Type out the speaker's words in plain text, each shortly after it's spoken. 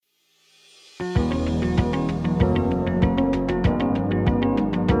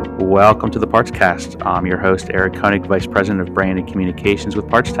Welcome to the Partscast. I'm your host, Eric Koenig, Vice President of Brand and Communications with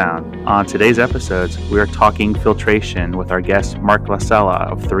Partstown. On today's episodes, we are talking filtration with our guest, Mark Lascella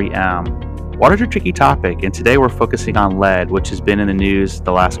of 3M. Water's a tricky topic, and today we're focusing on lead, which has been in the news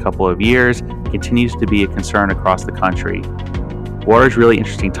the last couple of years, continues to be a concern across the country. Water is a really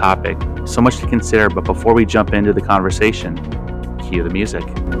interesting topic, so much to consider, but before we jump into the conversation, cue the music.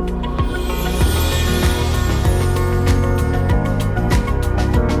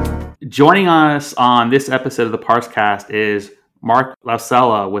 Joining us on this episode of the Partscast is Mark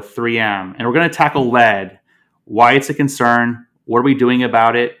Lascella with 3M, and we're going to tackle lead, why it's a concern, what are we doing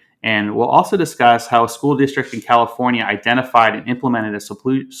about it, and we'll also discuss how a school district in California identified and implemented a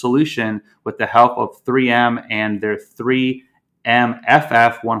solution with the help of 3M and their 3M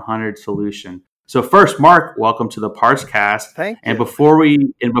FF100 solution. So first, Mark, welcome to the Partscast. Thank you. And before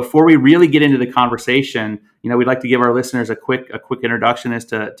we really get into the conversation, we'd like to give our listeners a quick introduction as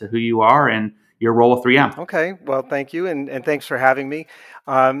to who you are and your role with 3M. Okay. Well, thank you. And thanks for having me.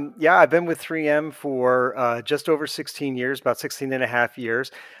 I've been with 3M for just over 16 years, about 16 and a half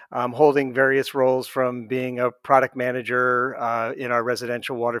years, holding various roles from being a product manager in our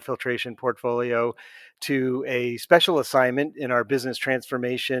residential water filtration portfolio to a special assignment in our business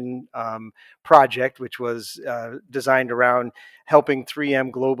transformation project, which was designed around helping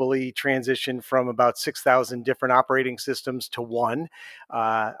 3M globally transition from about 6,000 different operating systems to one.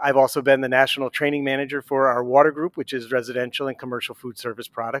 I've also been the national training manager for our water group, which is residential and commercial food service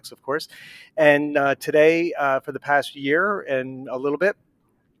products, of course. And today, for the past year and a little bit,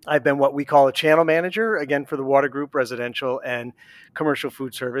 I've been what we call a channel manager, again, for the water group, residential and commercial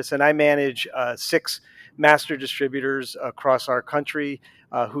food service. And I manage 6 master distributors across our country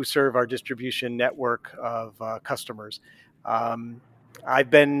who serve our distribution network of customers.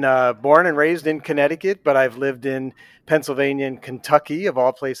 I've been born and raised in Connecticut, but I've lived in Pennsylvania and Kentucky, of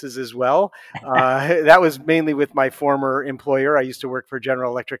all places, as well. That was mainly with my former employer. I used to work for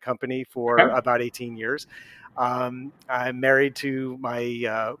General Electric Company for about 18 years. I'm married to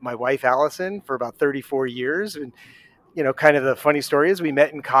my wife, Allison, for about 34 years. And, kind of the funny story is we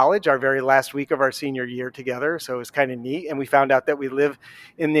met in college our very last week of our senior year together. So it was kind of neat. And we found out that we live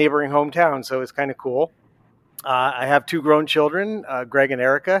in neighboring hometown. So it's kind of cool. I have 2 grown children, Greg and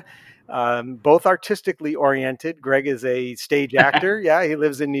Erica, both artistically oriented. Greg is a stage actor. Yeah, he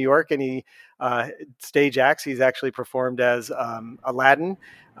lives in New York and he stage acts. He's actually performed as Aladdin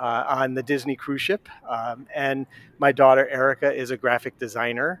on the Disney cruise ship. And my daughter, Erica, is a graphic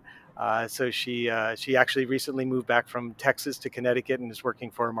designer. So she actually recently moved back from Texas to Connecticut and is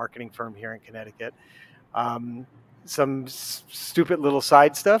working for a marketing firm here in Connecticut. Some stupid little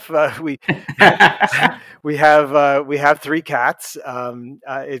side stuff. We have 3 cats,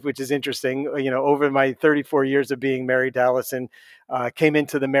 which is interesting. Over my 34 years of being married to Allison, came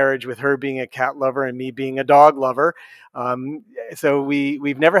into the marriage with her being a cat lover and me being a dog lover. So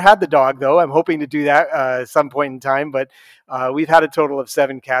we've never had the dog, though. I'm hoping to do that at some point in time. But we've had a total of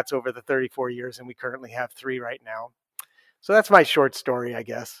 7 cats over the 34 years, and we currently have 3 right now. So that's my short story, I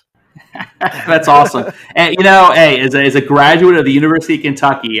guess. That's awesome. And as a graduate of the University of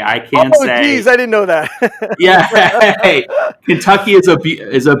Kentucky, I can say, oh geez, I didn't know that. Yeah, hey, Kentucky is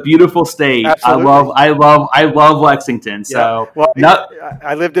a beautiful state. Absolutely. I love Lexington. So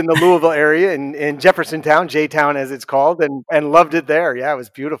I lived in the Louisville area in Jeffersontown, J-Town as it's called, and loved it there. Yeah, it was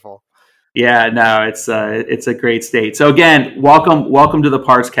beautiful. Yeah, no, it's a great state. So again, welcome to the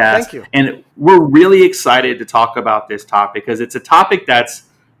Partscast. Thank you. And we're really excited to talk about this topic because it's a topic that's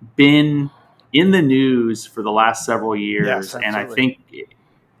been in the news for the last several years. Yes, and I think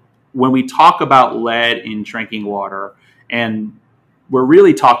when we talk about lead in drinking water, and we're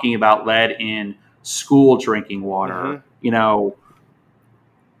really talking about lead in school drinking water,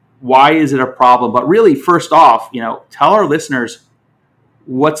 why is it a problem? But really, first off, tell our listeners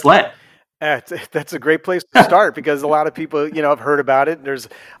what's lead. That's a great place to start because a lot of people, have heard about it. There's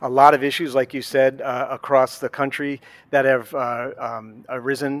a lot of issues, like you said, across the country that have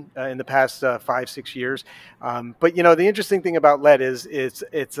arisen in the past 5-6 years. But the interesting thing about lead is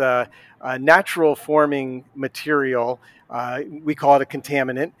it's a natural forming material. We call it a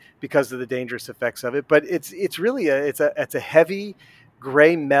contaminant because of the dangerous effects of it. But it's really it's a heavy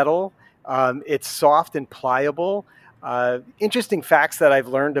gray metal. It's soft and pliable. Interesting facts that I've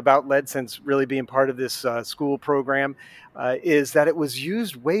learned about lead since really being part of this school program. is that it was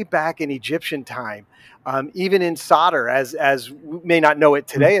used way back in Egyptian time. Even in solder, as we may not know it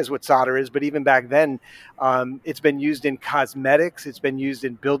today as what solder is, but even back then, it's been used in cosmetics. It's been used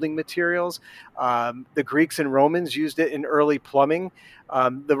in building materials. The Greeks and Romans used it in early plumbing.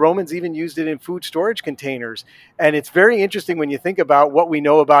 The Romans even used it in food storage containers. And it's very interesting when you think about what we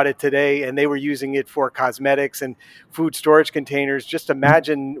know about it today, and they were using it for cosmetics and food storage containers. Just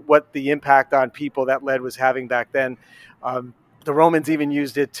imagine what the impact on people that lead was having back then. The Romans even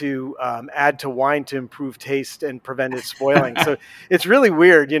used it to add to wine to improve taste and prevent its spoiling. So it's really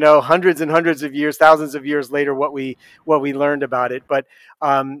weird, hundreds and hundreds of years, thousands of years later, what we learned about it. But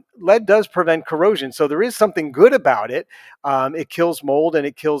lead does prevent corrosion, so there is something good about it. It kills mold and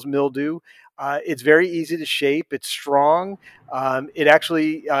it kills mildew. It's very easy to shape. It's strong. It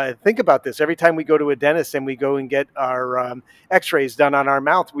actually, think about this. Every time we go to a dentist and we go and get our x-rays done on our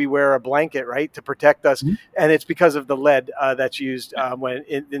mouth, we wear a blanket, right, to protect us. Mm-hmm. And it's because of the lead that's used when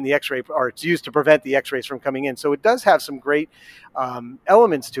in the x-ray, or it's used to prevent the x-rays from coming in. So it does have some great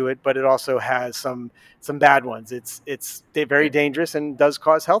elements to it, but it also has some bad ones. It's very dangerous and does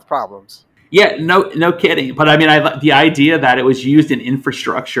cause health problems. Yeah, no kidding. But I mean, the idea that it was used in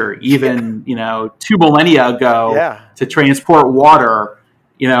infrastructure even, 2 millennia ago to transport water,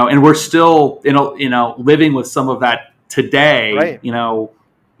 and we're still, living with some of that today. Right.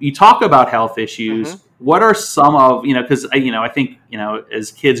 You talk about health issues. Mm-hmm. What are some of, because, I think,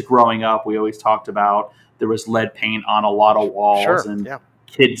 as kids growing up, we always talked about there was lead paint on a lot of walls and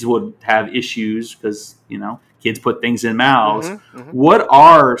kids would have issues because, kids put things in mouths. Mm-hmm, mm-hmm. What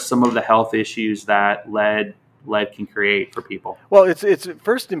are some of the health issues that lead can create for people? Well, it's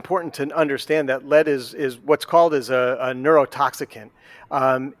first important to understand that lead is what's called as a neurotoxicant.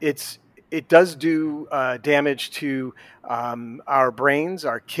 It does do damage to our brains,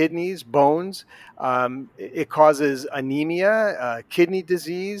 our kidneys, bones. It causes anemia, kidney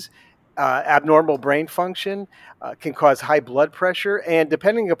disease, abnormal brain function, can cause high blood pressure, and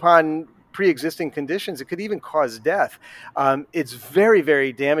depending upon pre-existing conditions, it could even cause death. It's very,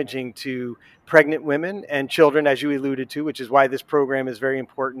 very damaging to pregnant women and children, as you alluded to, which is why this program is very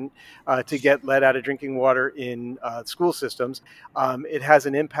important to get lead out of drinking water in school systems. It has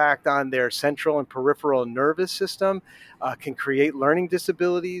an impact on their central and peripheral nervous system, can create learning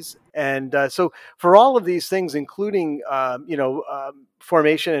disabilities. And so for all of these things, including,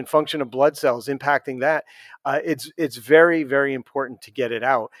 formation and function of blood cells impacting that, it's very, very important to get it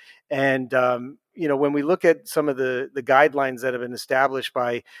out. And, when we look at some of the guidelines that have been established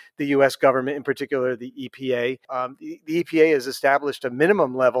by the U.S. government, in particular the EPA, the EPA has established a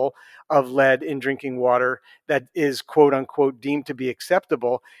minimum level of lead in drinking water that is, quote unquote, deemed to be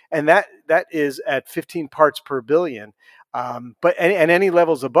acceptable. And that is at 15 parts per billion. But any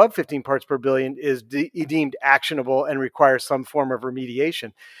levels above 15 parts per billion is deemed actionable and requires some form of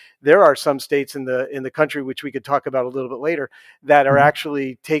remediation. There are some states in the country, which we could talk about a little bit later, that are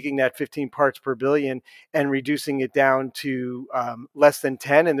actually taking that 15 parts per billion and reducing it down to less than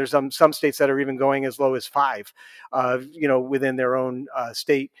 10. And there's some states that are even going as low as 5, within their own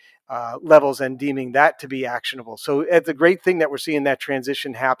state levels, and deeming that to be actionable. So it's a great thing that we're seeing that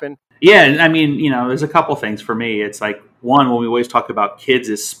transition happen. Yeah, and I mean, there's a couple things for me. It's like, one, when we always talk about kids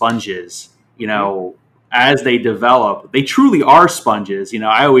as sponges, as they develop, they truly are sponges.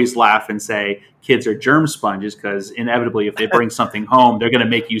 I always laugh and say kids are germ sponges because inevitably if they bring something home, they're going to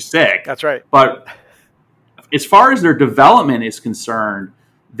make you sick. That's right. But as far as their development is concerned,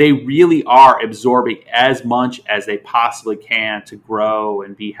 they really are absorbing as much as they possibly can to grow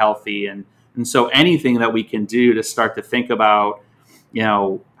and be healthy. And so anything that we can do to start to think about,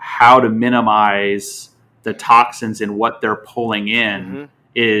 how to minimize the toxins and what they're pulling in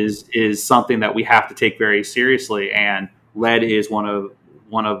is something that we have to take very seriously. And lead is one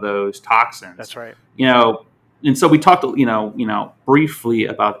of those toxins. That's right. And so we talked, briefly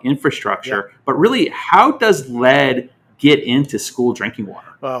about infrastructure, but really, how does lead get into school drinking water?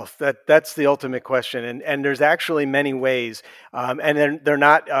 Well, that's the ultimate question, and there's actually many ways, and they're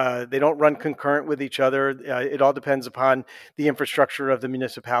not they don't run concurrent with each other. It all depends upon the infrastructure of the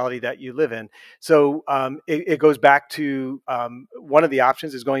municipality that you live in. So it goes back to one of the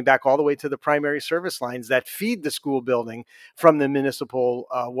options is going back all the way to the primary service lines that feed the school building from the municipal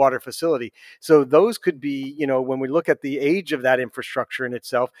water facility. So those could be, when we look at the age of that infrastructure in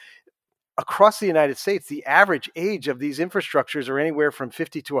itself. Across the United States, the average age of these infrastructures are anywhere from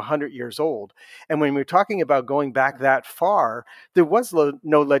 50 to 100 years old. And when we're talking about going back that far, there was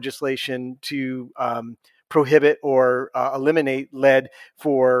no legislation to prohibit or eliminate lead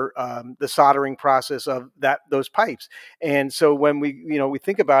for the soldering process of those pipes. And so when we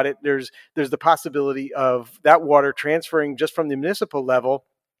think about it, there's the possibility of that water transferring just from the municipal level.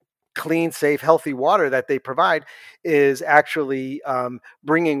 Clean, safe, healthy water that they provide is actually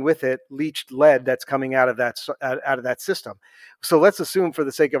bringing with it leached lead that's coming out of that system. So let's assume, for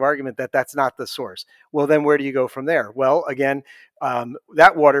the sake of argument, that that's not the source. Well, then where do you go from there? Well, again,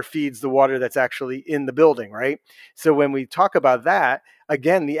 that water feeds the water that's actually in the building, right? So when we talk about that,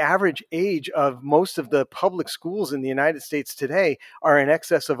 again, the average age of most of the public schools in the United States today are in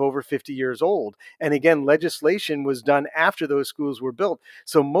excess of over 50 years old. And again, legislation was done after those schools were built.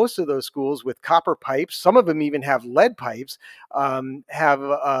 So most of those schools with copper pipes, some of them even have lead pipes,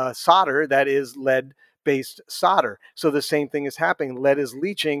 have solder that is lead-based solder. So the same thing is happening. Lead is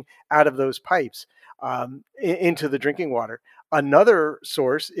leaching out of those pipes into the drinking water. Another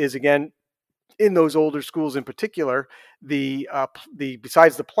source is, again, in those older schools in particular, the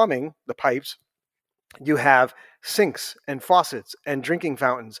besides the plumbing, the pipes, you have sinks and faucets and drinking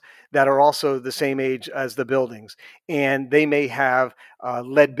fountains that are also the same age as the buildings, and they may have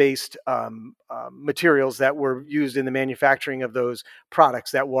lead-based materials that were used in the manufacturing of those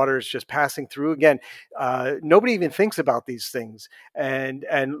products. That water is just passing through. Again, nobody even thinks about these things, and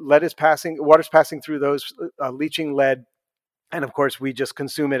water's passing through those, leaching lead. And of course, we just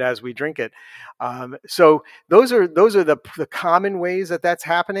consume it as we drink it. So those are the common ways that that's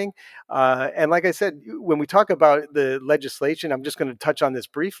happening. And like I said, when we talk about the legislation, I'm just going to touch on this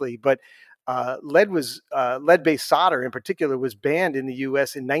briefly, but lead-based solder in particular was banned in the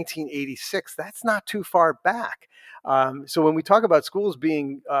U.S. in 1986. That's not too far back. So when we talk about schools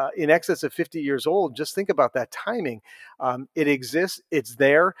being in excess of 50 years old, just think about that timing. It exists. It's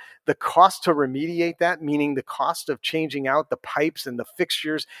there. The cost to remediate that, meaning the cost of changing out the pipes and the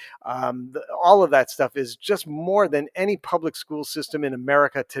fixtures, all of that stuff is just more than any public school system in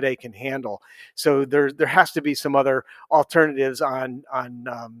America today can handle. So there has to be some other alternatives on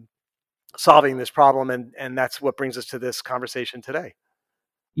solving this problem, and that's what brings us to this conversation today.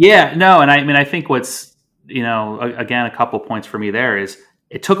 Yeah, no, and I mean, I think what's, again, a couple points for me there is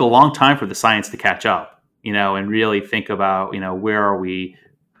it took a long time for the science to catch up, and really think about, where are we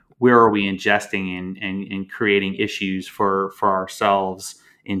ingesting and creating issues for ourselves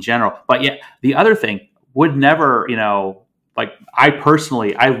in general. But yeah, the other thing would never, like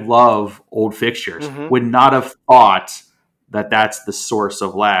I love old fixtures, would not have thought that that's the source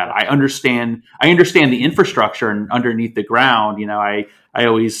of lead. I understand the infrastructure and underneath the ground. I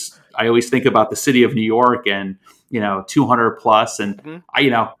always think about the city of New York and 200 plus, and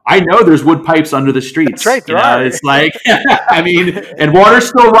I know there's wood pipes under the streets. That's right, there are. It's like I mean, and water's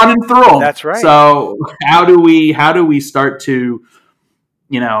still running through them. That's right. So how do we start to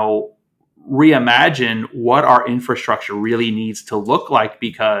reimagine what our infrastructure really needs to look like,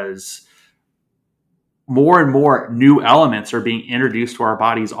 because more and more new elements are being introduced to our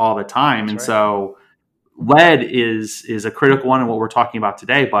bodies all the time. That's and right. So lead is a critical one in what we're talking about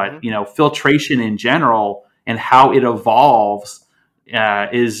today, but filtration in general and how it evolves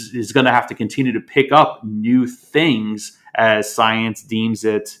is going to have to continue to pick up new things as science deems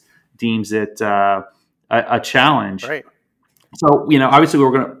it a challenge. Right. So obviously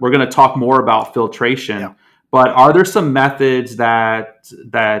we're gonna talk more about filtration, yeah. But are there some methods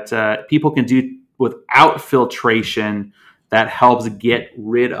that people can do without filtration that helps get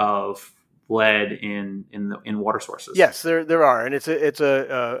rid of lead in water sources? Yes, there are, and it's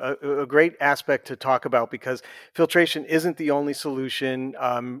a great aspect to talk about, because filtration isn't the only solution.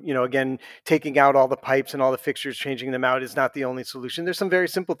 Again, taking out all the pipes and all the fixtures, changing them out, is not the only solution. There's some very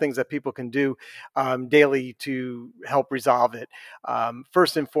simple things that people can do daily to help resolve it.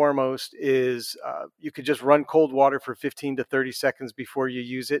 First and foremost is you could just run cold water for 15 to 30 seconds before you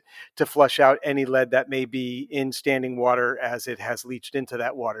use it to flush out any lead that may be in standing water as it has leached into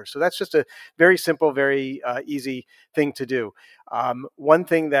that water. So that's just a very simple, very easy thing to do. One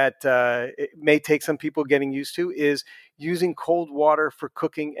thing that it may take some people getting used to is using cold water for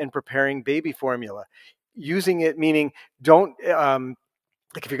cooking and preparing baby formula. Using it, meaning don't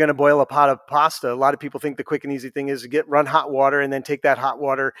like if you're going to boil a pot of pasta, a lot of people think the quick and easy thing is to run hot water and then take that hot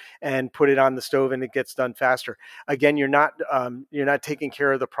water and put it on the stove and it gets done faster. Again, you're not taking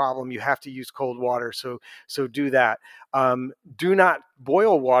care of the problem. You have to use cold water. So do that. Do not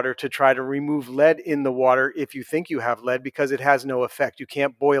boil water to try to remove lead in the water if you think you have lead, because it has no effect. You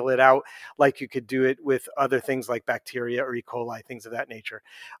can't boil it out like you could do it with other things like bacteria or E. coli, things of that nature.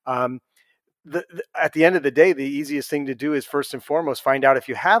 at the end of the day, the easiest thing to do is first and foremost find out if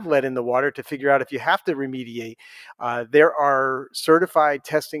you have lead in the water to figure out if you have to remediate. There are certified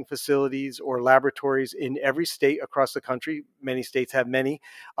testing facilities or laboratories in every state across the country. Many states have many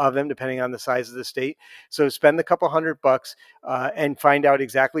of them, depending on the size of the state. So spend a couple $100 and find out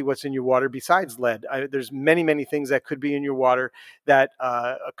exactly what's in your water besides lead. There's many things that could be in your water that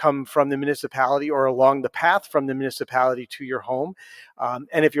come from the municipality or along the path from the municipality to your home.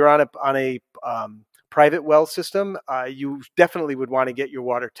 And if you're on a private well system, you definitely would want to get your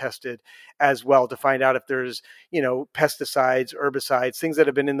water tested as well to find out if there's, pesticides, herbicides, things that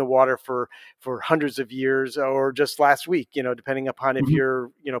have been in the water for hundreds of years or just last week, depending upon if you're,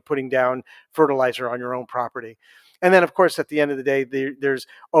 putting down fertilizer on your own property. And then, of course, at the end of the day, there's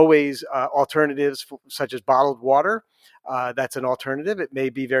always alternatives such as bottled water. That's an alternative. It may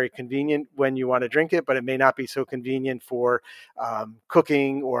be very convenient when you want to drink it, but it may not be so convenient for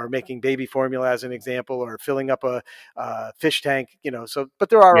cooking or making baby formula, as an example, or filling up a fish tank. But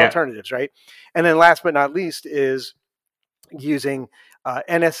there are alternatives, right? And then, last but not least, is using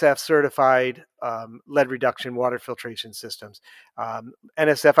NSF certified lead reduction water filtration systems.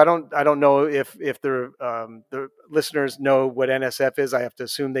 NSF, I don't know if the listeners know what NSF is. I have to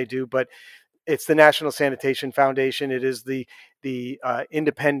assume they do, but it's the National Sanitation Foundation. It is the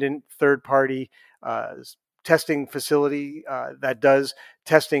independent third party testing facility that does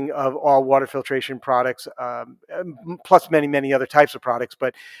testing of all water filtration products, plus many other types of products.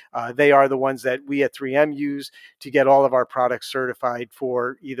 But they are the ones that we at 3M use to get all of our products certified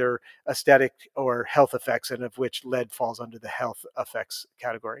for either aesthetic or health effects, and of which lead falls under the health effects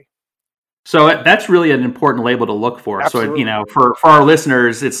category. So that's really an important label to look for. Absolutely. So, for our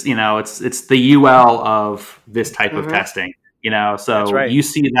listeners, it's the UL of this type of testing. So right. You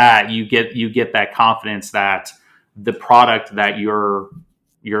see that, you get that confidence that the product that you're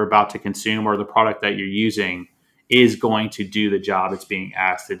about to consume or the product that you're using is going to do the job it's being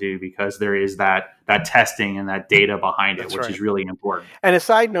asked to do, because there is that testing and that data behind it, which is really important. And a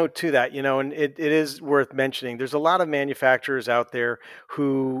side note to that, and it is worth mentioning, there's a lot of manufacturers out there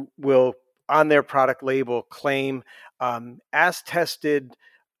who will, on their product label, claim as tested,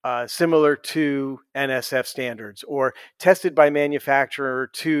 similar to NSF standards, or tested by manufacturer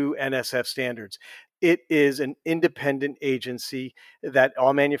to NSF standards. It is an independent agency that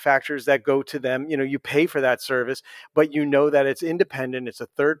all manufacturers that go to them, you pay for that service, but that it's independent. It's a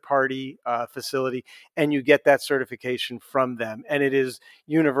third party facility, and you get that certification from them. And it is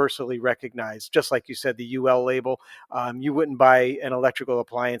universally recognized. Just like you said, the UL label, you wouldn't buy an electrical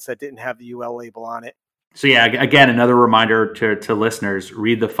appliance that didn't have the UL label on it. So again, another reminder to listeners,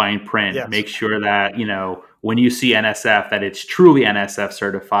 read the fine print. Yes. Make sure that, when you see NSF, that it's truly NSF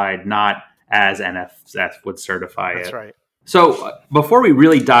certified, not as NSF would certify it. That's right. So before we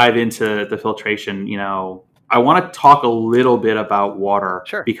really dive into the filtration, I want to talk a little bit about water.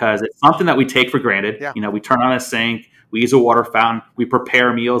 Sure. Because it's something that we take for granted. Yeah. We turn on a sink, we use a water fountain, we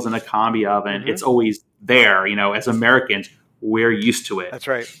prepare meals in a combi oven. Mm-hmm. It's always there. As Americans, we're used to it. That's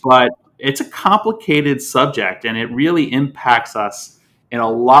right. But it's a complicated subject, and it really impacts us in a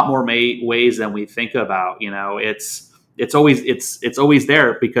lot more ways than we think about. It's always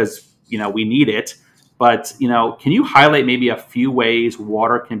there because we need it. But can you highlight maybe a few ways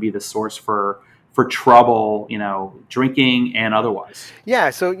water can be the source for trouble, drinking and otherwise? Yeah.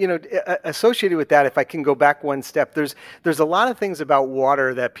 So, associated with that, if I can go back one step, there's a lot of things about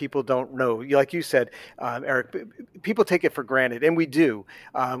water that people don't know. Like you said, Eric, people take it for granted, and we do.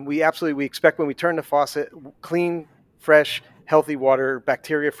 We expect when we turn the faucet, clean, fresh, healthy water,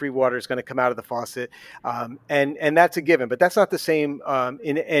 bacteria-free water is going to come out of the faucet, and that's a given. But that's not the same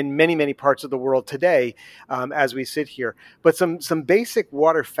in many parts of the world today as we sit here. But some basic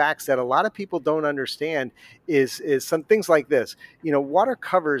water facts that a lot of people don't understand is some things like this. Water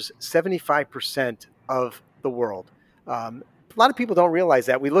covers 75% of the world. A lot of people don't realize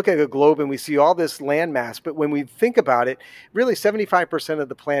that. We look at a globe and we see all this land mass, but when we think about it, really 75% of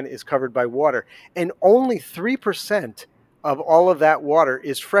the planet is covered by water, and only 3% of all of that water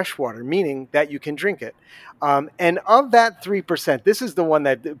is fresh water, meaning that you can drink it. And of that 3%, this is the one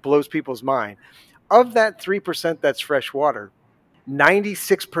that blows people's mind. Of that 3% that's fresh water,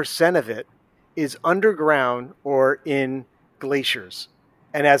 96% of it is underground or in glaciers.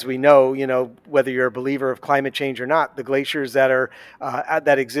 And as we know, whether you're a believer of climate change or not, the glaciers that are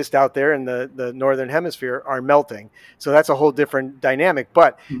that exist out there in the northern hemisphere are melting. So that's a whole different dynamic.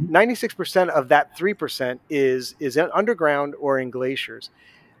 But 96% of that 3% is underground or in glaciers.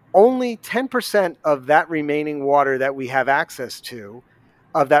 Only 10% of that remaining water that we have access to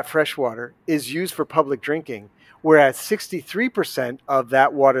of that fresh water is used for public drinking, whereas 63% of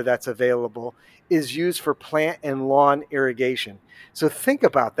that water that's available is used for plant and lawn irrigation. So think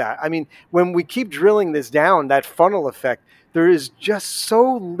about that. I mean, when we keep drilling this down, that funnel effect, there is just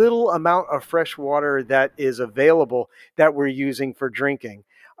so little amount of fresh water that is available that we're using for drinking.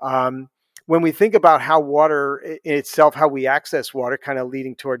 When we think about how water in itself, how we access water, kind of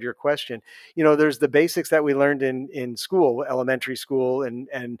leading toward your question, there's the basics that we learned in school, elementary school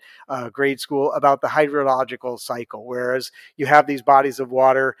and grade school, about the hydrological cycle. Whereas you have these bodies of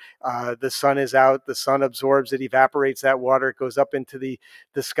water, the sun is out, the sun absorbs it, evaporates that water, it goes up into the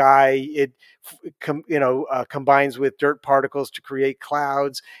sky, it combines with dirt particles to create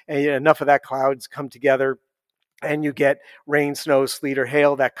clouds, and enough of that clouds come together and you get rain, snow, sleet, or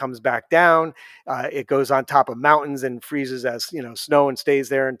hail that comes back down. It goes on top of mountains and freezes as snow and stays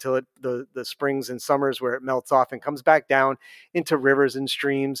there until the springs and summers where it melts off and comes back down into rivers and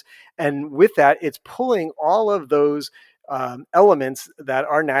streams. And with that, it's pulling all of those elements that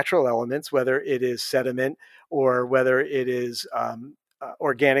are natural elements, whether it is sediment or whether it is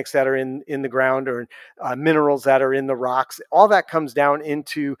organics that are in the ground or minerals that are in the rocks. All that comes down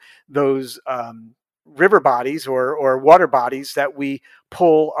into those river bodies or water bodies that we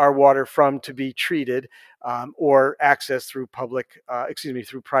pull our water from to be treated or accessed through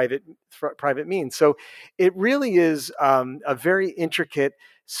through private means. So it really is a very intricate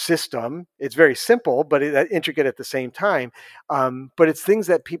system. It's very simple, but intricate at the same time. But it's things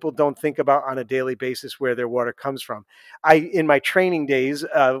that people don't think about on a daily basis where their water comes from. In my training days,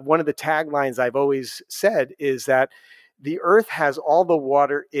 one of the taglines I've always said is that the earth has all the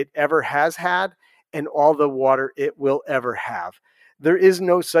water it ever has had and all the water it will ever have. There is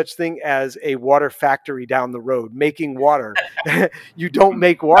no such thing as a water factory down the road making water. You don't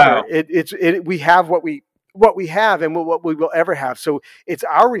make water. Wow. We have what we have and what we will ever have. So it's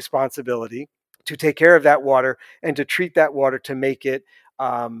our responsibility to take care of that water and to treat that water to make it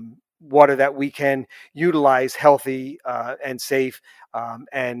water that we can utilize healthy and safe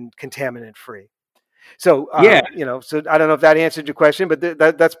and contaminant free. So, so I don't know if that answered your question, but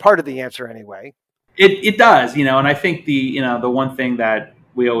that's part of the answer anyway. It does, and I think the one thing that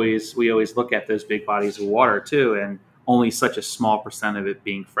we always look at those big bodies of water too, and only such a small percent of it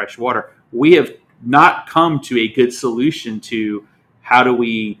being fresh water. We have not come to a good solution to how do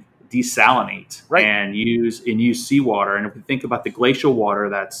we desalinate and use seawater. And if we think about the glacial water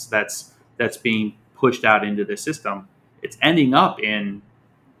that's being pushed out into the system, it's ending up in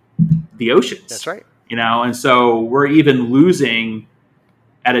the oceans. That's right. And so we're even losing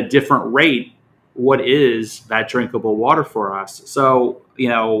at a different rate what is that drinkable water for us. So,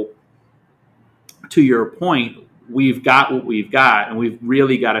 to your point, we've got what we've got, and we've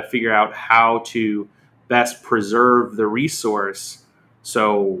really got to figure out how to best preserve the resource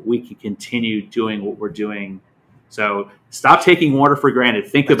so we can continue doing what we're doing. So stop taking water for granted.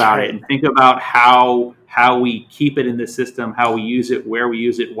 Think about it, and think about how we keep it in the system, how we use it, where we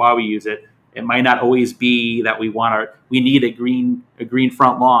use it, why we use it. It might not always be that we need a green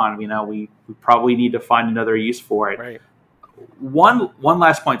front lawn. We probably need to find another use for it. Right. One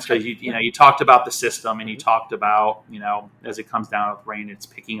last point, because you talked about the system, and you talked about as it comes down with rain, it's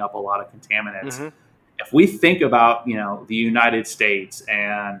picking up a lot of contaminants. Mm-hmm. If we think about the United States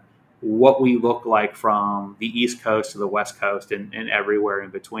and what we look like from the East Coast to the West Coast and everywhere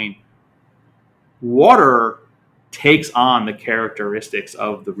in between, water takes on the characteristics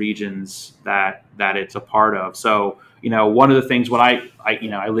of the regions that it's a part of. So, one of the things when I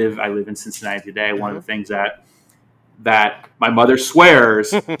live in Cincinnati today, one of the things that my mother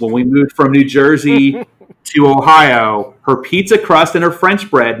swears when we moved from New Jersey to Ohio, her pizza crust and her French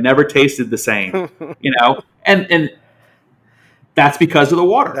bread never tasted the same, and that's because of the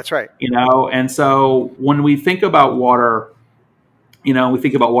water. That's right. And so when we think about water, we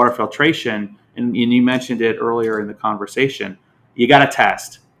think about water filtration. And you mentioned it earlier in the conversation, you got to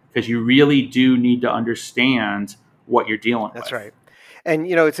test, because you really do need to understand what you're dealing with. That's right. And,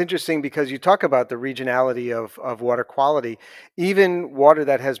 it's interesting because you talk about the regionality of water quality. Even water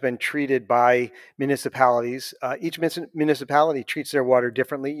that has been treated by municipalities, each municipality treats their water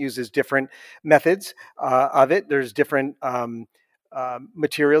differently, uses different methods of it. There's different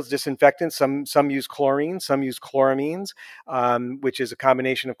materials, disinfectants. Some use chlorine, some use chloramines, which is a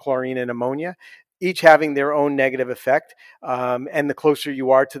combination of chlorine and ammonia, each having their own negative effect. And the closer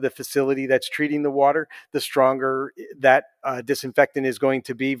you are to the facility that's treating the water, the stronger that disinfectant is going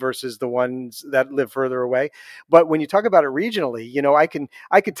to be versus the ones that live further away. But when you talk about it regionally,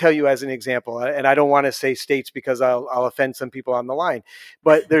 I could tell you as an example, and I don't want to say states because I'll offend some people on the line,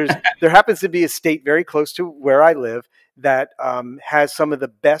 but there happens to be a state very close to where I live that has some of the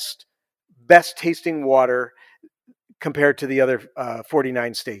best tasting water compared to the other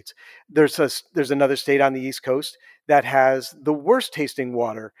 49 states. There's another state on the East Coast that has the worst tasting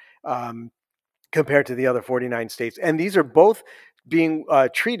water compared to the other 49 states. And these are both being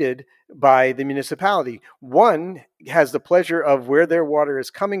treated by the municipality. One has the pleasure of where their water is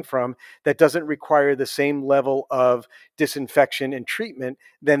coming from that doesn't require the same level of disinfection and treatment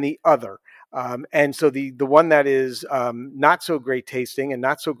than the other. And so the one that is not so great tasting and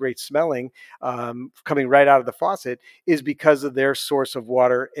not so great smelling, coming right out of the faucet, is because of their source of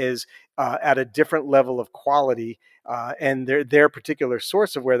water is at a different level of quality, and their particular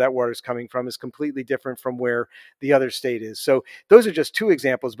source of where that water is coming from is completely different from where the other state is. So those are just two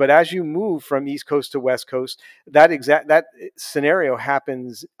examples. But as you move from East Coast to West Coast, that scenario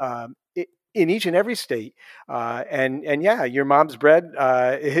happens in each and every state. And yeah, your mom's bread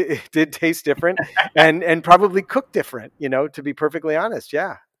it did taste different and probably cooked different, to be perfectly honest.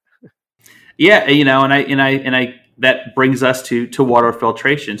 Yeah. Yeah, and I that brings us to water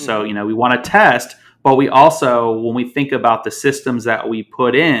filtration. So, we want to test, but we also, when we think about the systems that we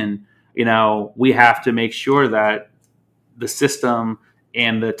put in, we have to make sure that the system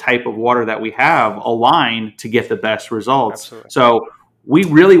and the type of water that we have align to get the best results. Absolutely. So we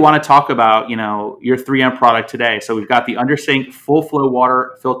really want to talk about, your 3M product today. So we've got the Undersink full flow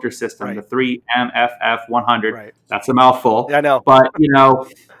water filter system, Right. the 3MFF 100. Right. That's a mouthful. Yeah, I know. But,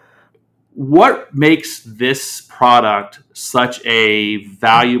 what makes this product such a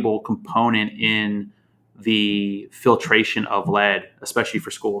valuable component in the filtration of lead, especially for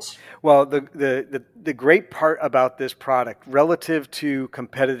schools? Well, the great part about this product relative to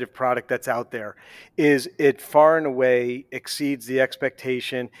competitive product that's out there is it far and away exceeds the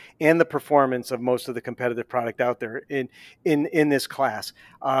expectation and the performance of most of the competitive product out there in this class.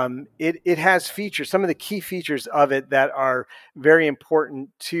 It has features, some of the key features of it that are very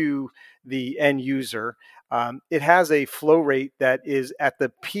important to the end user. It has a flow rate that is at the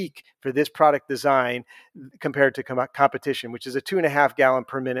peak for this product design compared to competition, which is a 2.5 gallon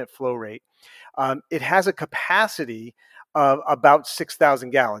per minute flow rate. It has a capacity of about 6,000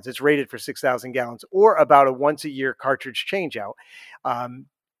 gallons. It's rated for 6,000 gallons, or about a once a year cartridge changeout.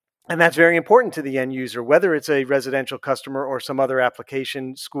 And that's very important to the end user, whether it's a residential customer or some other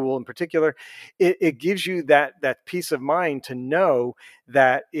application, school in particular. It gives you that peace of mind to know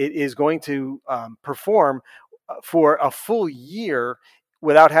that it is going to perform for a full year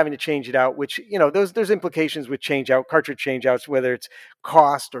without having to change it out, which, there's implications with cartridge changeouts, whether it's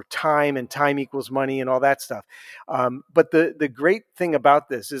cost or time, and time equals money and all that stuff. But the great thing about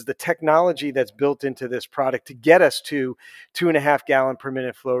this is the technology that's built into this product to get us to 2.5 gallon per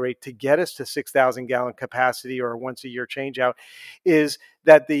minute flow rate, to get us to 6,000 gallon capacity or a once a year changeout, is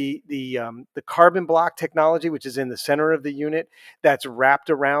that the carbon block technology, which is in the center of the unit, that's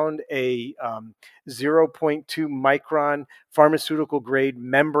wrapped around a 0.2 micron pharmaceutical grade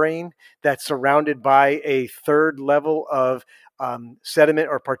membrane that's surrounded by a third level of sediment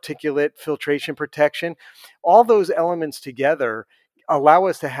or particulate filtration protection. All those elements together allow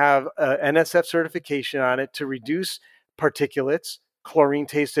us to have NSF certification on it to reduce particulates, chlorine,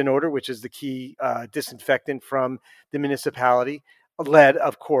 taste, and odor, which is the key disinfectant from the municipality, lead,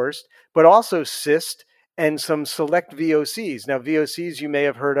 of course, but also cyst and some select VOCs. Now, VOCs you may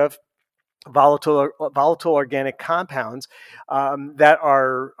have heard of, volatile organic compounds that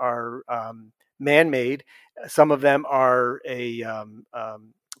are man-made. Some of them are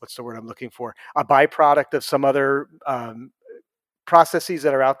what's the word I'm looking for? A byproduct of some other processes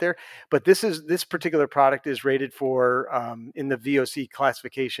that are out there. But this particular product is rated for, in the VOC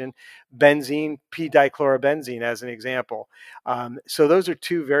classification, benzene, p-dichlorobenzene as an example. So those are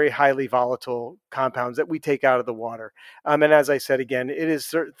two very highly volatile compounds that we take out of the water. And as I said, again, it is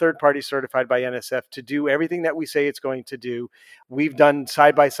third-party certified by NSF to do everything that we say it's going to do. We've done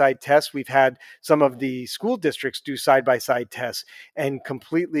side-by-side tests. We've had some of the school districts do side-by-side tests and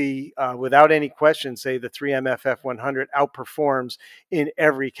completely, without any question, say the 3MFF 100 outperforms in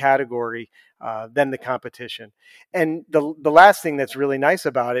every category than the competition. And the last thing that's really nice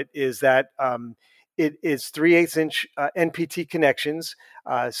about it is that it is 3/8 inch NPT connections,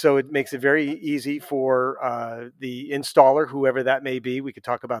 so it makes it very easy for the installer, whoever that may be. We could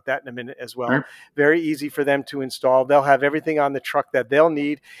talk about that in a minute as well. Sure. Very easy for them to install. They'll have everything on the truck that they'll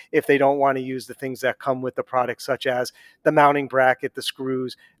need if they don't want to use the things that come with the product, such as the mounting bracket, the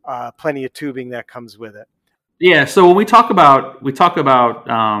screws, plenty of tubing that comes with it. Yeah. So when we talk about the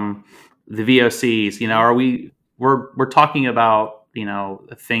VOCs, we're talking about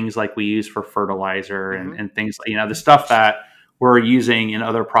things like we use for fertilizer and things, the stuff that we're using in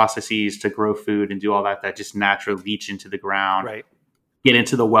other processes to grow food and do all that just naturally leach into the ground, Right. get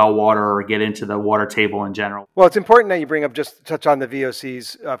into the well water or get into the water table in general. Well, it's important that you bring up, just touch on the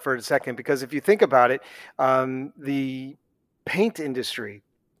VOCs for a second, because if you think about it, the paint industry,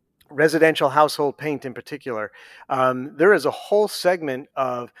 residential household paint in particular, there is a whole segment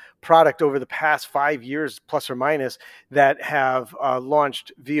of product over the past 5 years, plus or minus, that have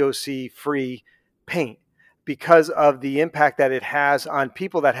launched VOC free paint because of the impact that it has on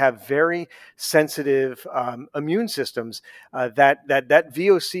people that have very sensitive immune systems. That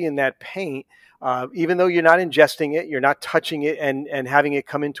VOC in that paint, even though you're not ingesting it, you're not touching it and having it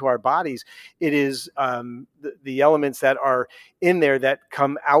come into our bodies, it is the elements that are in there that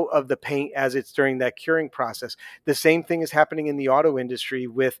come out of the paint as it's during that curing process. The same thing is happening in the auto industry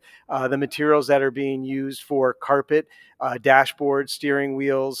with the materials that are being used for carpet, dashboards, steering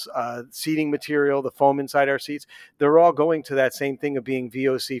wheels, seating material, the foam inside our seats. They're all going to that same thing of being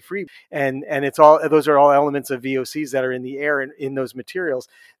VOC free. And it's all, those are all elements of VOCs that are in the air and in those materials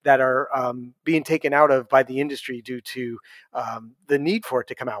that are being taken out of by the industry due to the need for it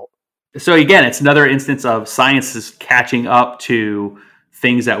to come out. So again, it's another instance of science is catching up to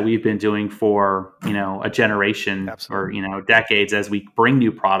things that we've been doing for, a generation. Absolutely. Or, decades. As we bring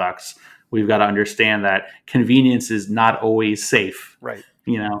new products, we've got to understand that convenience is not always safe. Right.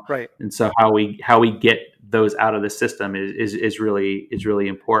 Right. And so how we get those out of the system is really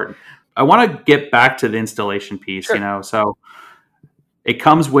important. I want to get back to the installation piece, Sure. So it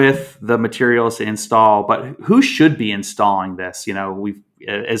comes with the materials to install, but who should be installing this?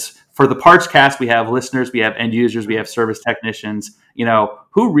 As for the Parts Cast, we have listeners, we have end users, we have service technicians.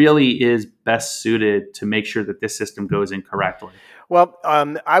 Who really is best suited to make sure that this system goes in correctly? Well,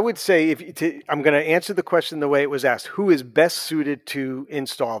 I would say I'm going to answer the question the way it was asked. Who is best suited to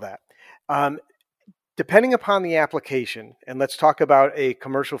install that? Depending upon the application, and let's talk about a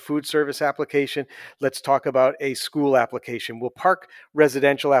commercial food service application. Let's talk about a school application. We'll park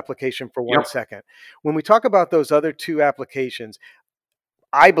residential application for one second. When we talk about those other two applications,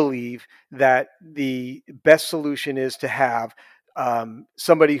 I believe that the best solution is to have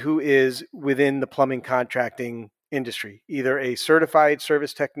somebody who is within the plumbing contracting industry, either a certified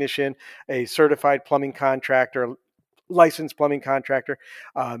service technician, a certified plumbing contractor, licensed plumbing contractor,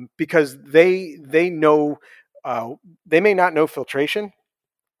 because they know, they may not know filtration,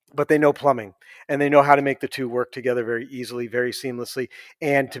 but they know plumbing and they know how to make the two work together very easily, very seamlessly,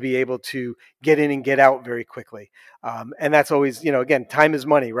 and to be able to get in and get out very quickly. And that's always, again, time is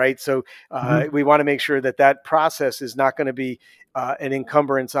money, right? So we want to make sure that process is not going to be an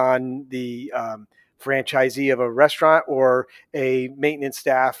encumbrance on the franchisee of a restaurant or a maintenance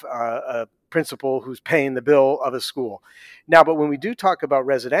staff, a principal who's paying the bill of a school. Now, but when we do talk about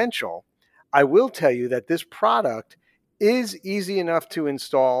residential, I will tell you that this product is easy enough to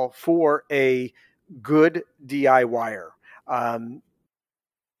install for a good DIYer.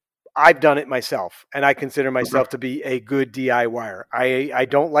 I've done it myself, and I consider myself to be a good DIYer. I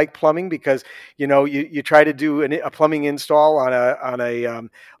don't like plumbing because, you try to do a plumbing install on a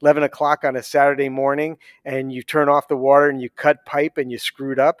 11 o'clock on a Saturday morning, and you turn off the water and you cut pipe and you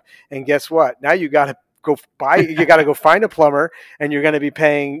screwed up. And guess what? Now you got to go find a plumber, and you're going to be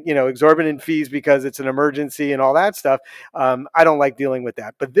paying, exorbitant fees because it's an emergency and all that stuff. I don't like dealing with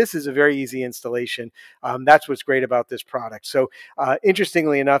that, but this is a very easy installation. That's what's great about this product. So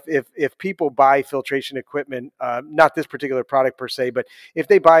interestingly enough, if people buy filtration equipment, not this particular product per se, but if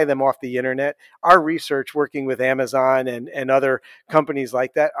they buy them off the internet, our research working with Amazon and other companies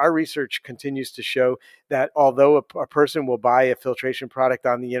like that, our research continues to show that although a person will buy a filtration product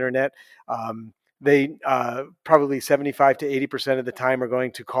on the internet, they probably 75 to 80% of the time are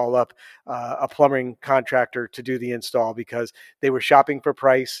going to call up a plumbing contractor to do the install because they were shopping for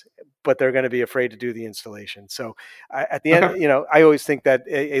price, but they're going to be afraid to do the installation. So at the end, I always think that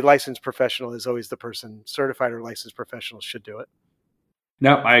a licensed professional is always the person. Certified or licensed professionals should do it.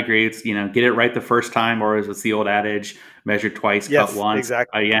 No, I agree. It's, get it right the first time, or as it's the old adage, measure twice, cut once.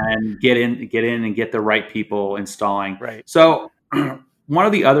 Exactly. Again, get in and get the right people installing. Right. So one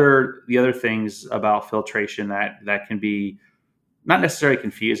of the other things about filtration that can be not necessarily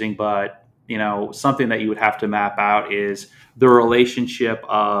confusing, but something that you would have to map out is the relationship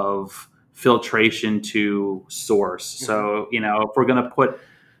of filtration to source. Mm-hmm. So if we're going to put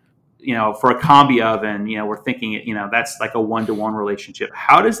for a combi oven, we're thinking that's like a 1-to-1 relationship.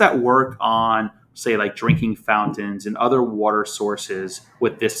 How does that work on, say, like drinking fountains and other water sources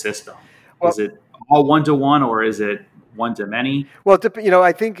with this system? Well, is it all 1-to-1, or is it one to many? Well,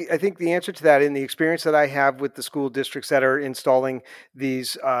 I think the answer to that, in the experience that I have with the school districts that are installing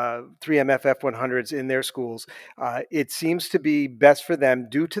these 3M FF100s in their schools, it seems to be best for them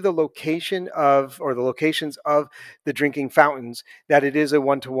due to the location of, or the locations of the drinking fountains, that it is a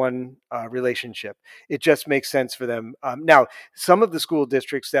one-to-one relationship. It just makes sense for them. Now, some of the school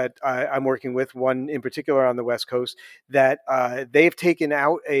districts that I'm working with, one in particular on the West Coast, that they've taken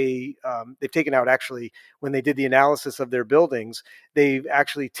out actually, when they did the analysis of their buildings, they've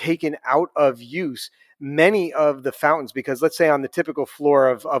actually taken out of use many of the fountains, because let's say on the typical floor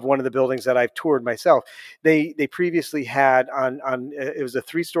of one of the buildings that I've toured myself, they previously had on it was a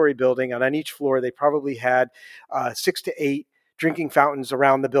 3-story building, and on each floor they probably had 6 to 8 drinking fountains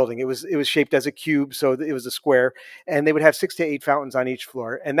around the building. It was shaped as a cube, so it was a square, and they would have 6 to 8 fountains on each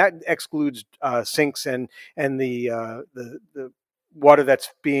floor, and that excludes sinks and the water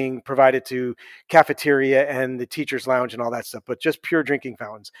that's being provided to cafeteria and the teacher's lounge and all that stuff, but just pure drinking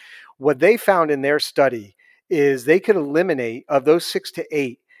fountains. What they found in their study is they could eliminate, of those 6 to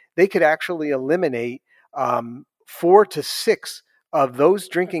 8, they could actually eliminate 4 to 6 of those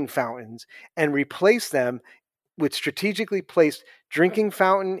drinking fountains and replace them with strategically placed drinking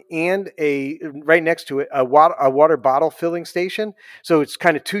fountain and right next to it a water bottle filling station. So it's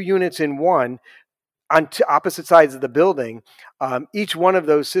kind of 2 units in one on opposite sides of the building, each one of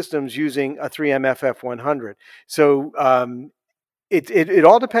those systems using a 3M FF100. So it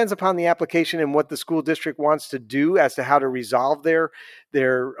all depends upon the application and what the school district wants to do as to how to resolve their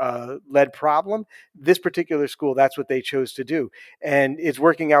lead problem. This particular school, that's what they chose to do, and it's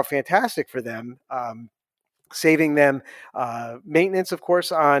working out fantastic for them. Saving them maintenance, of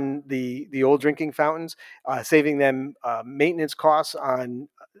course, on the old drinking fountains, saving them maintenance costs on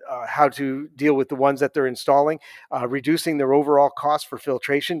how to deal with the ones that they're installing, reducing their overall cost for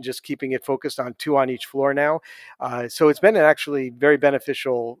filtration, just keeping it focused on 2 on each floor now. So it's been an actually very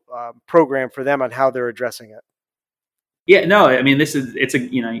beneficial program for them on how they're addressing it. Yeah, no, I mean, it's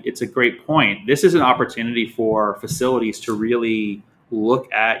a great point. This is an opportunity for facilities to really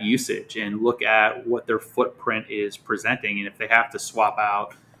look at usage and look at what their footprint is presenting, and if they have to swap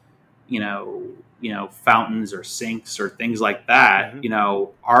out, fountains or sinks or things like that,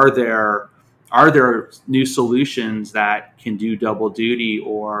 are there new solutions that can do double duty,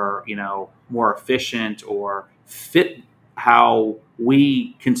 or more efficient, or fit how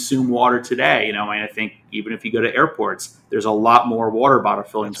we consume water today? I think even if you go to airports, there's a lot more water bottle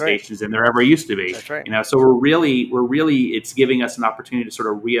filling stations than there ever used to be. That's right. So we're really it's giving us an opportunity to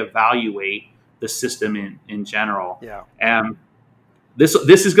sort of reevaluate the system in general. Yeah. This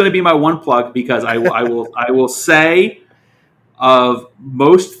is going to be my one plug, because I will say, of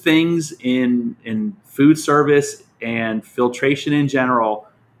most things in food service and filtration in general,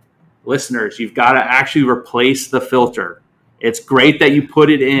 listeners, you've got to actually replace the filter. It's great that you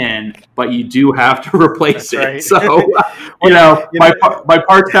put it in, but you do have to replace it. Right. So, my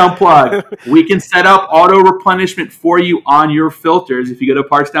Parkstown plug, we can set up auto replenishment for you on your filters if you go to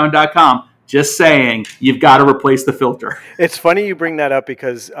parkstown.com. Just saying, you've got to replace the filter. It's funny you bring that up,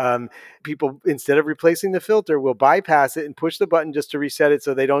 because people, instead of replacing the filter, will bypass it and push the button just to reset it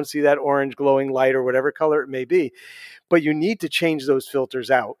so they don't see that orange glowing light or whatever color it may be. But you need to change those filters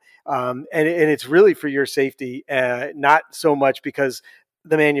out. And it's really for your safety, not so much because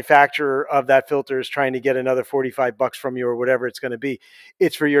the manufacturer of that filter is trying to get another $45 from you or whatever it's going to be.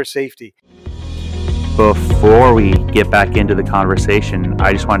 It's for your safety. Before we get back into the conversation,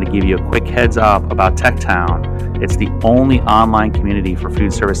 I just wanted to give you a quick heads up about TechTown. It's the only online community for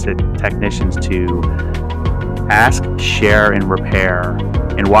food service technicians to ask, share, and repair.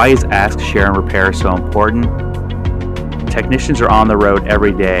 And why is ask, share, and repair so important? Technicians are on the road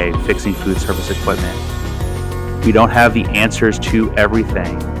every day fixing food service equipment. We don't have the answers to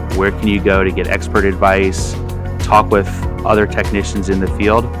everything. Where can you go to get expert advice, talk with other technicians in the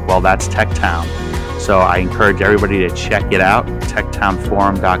field? Well, that's TechTown. So I encourage everybody to check it out,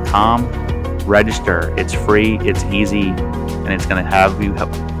 techtownforum.com. Register. It's free, it's easy, and it's going to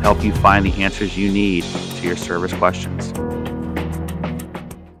help you find the answers you need to your service questions.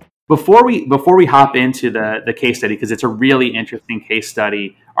 Before we hop into the case study, because it's a really interesting case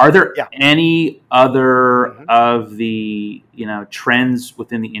study, are there any other of the trends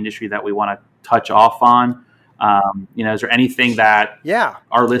within the industry that we want to touch off on? Is there anything that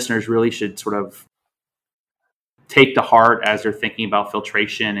our listeners really should sort of take to heart as they're thinking about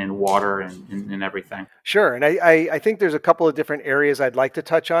filtration and water and everything? Sure. And I think there's a couple of different areas I'd like to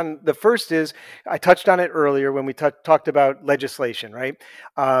touch on. The first is, I touched on it earlier when we talked about legislation, right?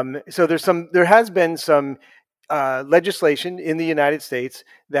 So there has been some legislation in the United States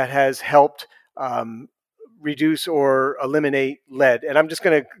that has helped reduce or eliminate lead. And I'm just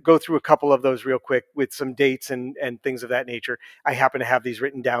going to go through a couple of those real quick with some dates and things of that nature. I happen to have these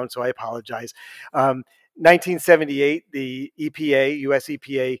written down, so I apologize. 1978, the EPA, US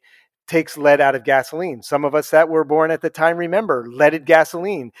EPA, takes lead out of gasoline. Some of us that were born at the time remember leaded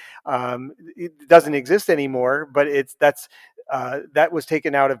gasoline. It doesn't exist anymore, but that was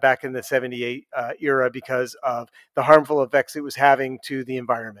taken out of back in the 78 era because of the harmful effects it was having to the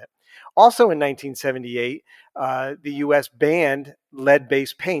environment. Also in 1978, the U.S. banned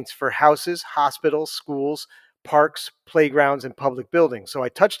lead-based paints for houses, hospitals, schools, parks, playgrounds, and public buildings. So I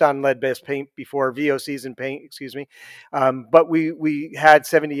touched on lead-based paint before, VOCs and paint, excuse me. But we had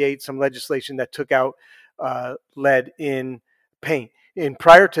 78 some legislation that took out lead in paint. And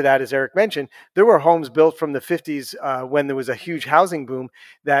prior to that, as Eric mentioned, there were homes built from the 50s when there was a huge housing boom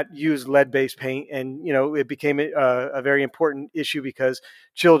that used lead-based paint, and it became a very important issue because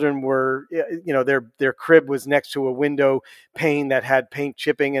children were, their crib was next to a window pane that had paint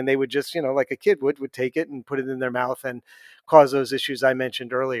chipping, and they would just, like a kid would take it and put it in their mouth and cause those issues I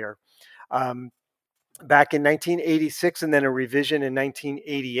mentioned earlier. Back in 1986, and then a revision in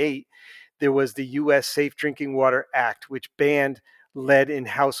 1988, there was the U.S. Safe Drinking Water Act, which banned lead in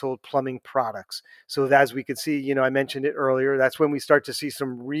household plumbing products. So as we could see, I mentioned it earlier, that's when we start to see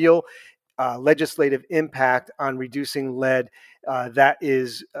some real legislative impact on reducing lead that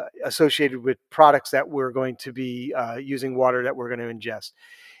is associated with products that we're going to be using water that we're going to ingest.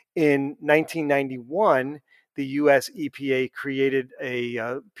 In 1991, the US EPA created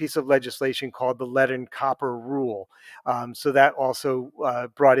a piece of legislation called the Lead and Copper Rule. So that also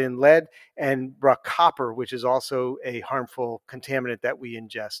brought in lead and brought copper, which is also a harmful contaminant that we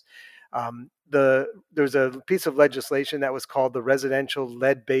ingest. There's a piece of legislation that was called the Residential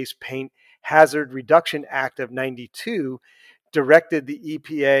Lead-Based Paint Hazard Reduction Act of 92, directed the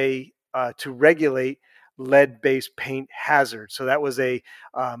EPA to regulate lead-based paint hazard. So that was a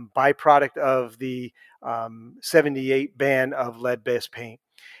byproduct of the 78 ban of lead-based paint.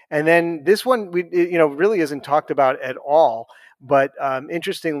 And then this one, really isn't talked about at all. But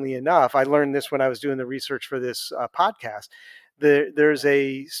interestingly enough, I learned this when I was doing the research for this podcast. There's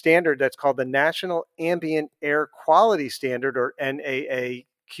a standard that's called the National Ambient Air Quality Standard, or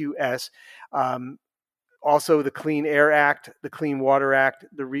NAAQS. Also the Clean Air Act, the Clean Water Act,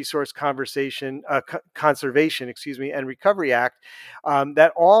 the Resource Conservation, and Recovery Act,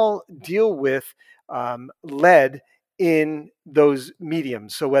 that all deal with lead in those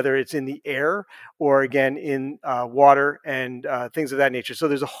mediums. So whether it's in the air or again in water and things of that nature. So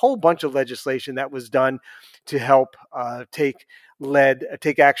there's a whole bunch of legislation that was done to help take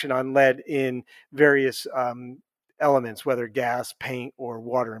action on lead in various elements, whether gas, paint, or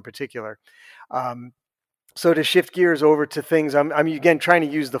water in particular. So to shift gears over to things, I'm again trying to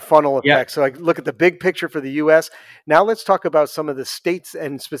use the funnel effect. Yeah. So I look at the big picture for the U.S. Now let's talk about some of the states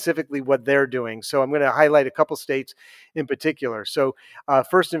and specifically what they're doing. So I'm going to highlight a couple states in particular. So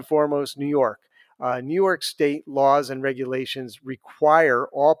first and foremost, New York. New York State laws and regulations require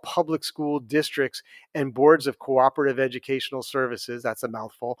all public school districts and boards of cooperative educational services, that's a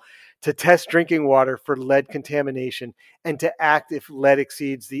mouthful, to test drinking water for lead contamination and to act if lead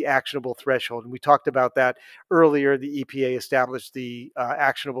exceeds the actionable threshold. And we talked about that earlier. The EPA established the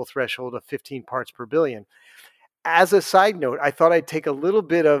actionable threshold of 15 parts per billion. As a side note, I thought I'd take a little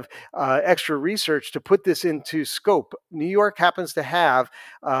bit of extra research to put this into scope. New York happens to have,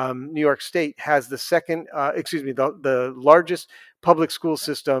 New York State has the largest public school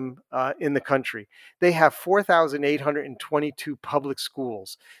system in the country. They have 4,822 public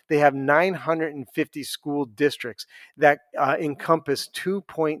schools. They have 950 school districts that encompass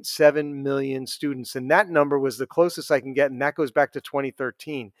 2.7 million students. And that number was the closest I can get, and that goes back to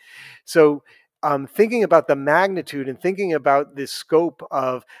 2013. So thinking about the magnitude and thinking about the scope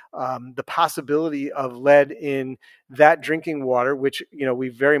of the possibility of lead in that drinking water, which, we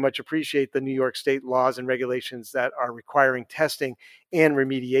very much appreciate the New York State laws and regulations that are requiring testing and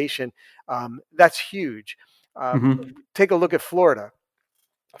remediation. That's huge. Take a look at Florida.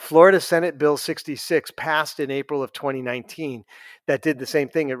 Florida Senate Bill 66 passed in April of 2019 that did the same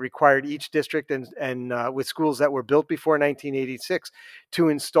thing. It required each district and with schools that were built before 1986 to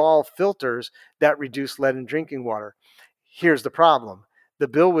install filters that reduce lead in drinking water. Here's the problem. The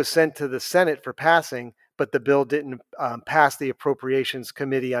bill was sent to the Senate for passing, but the bill didn't pass the Appropriations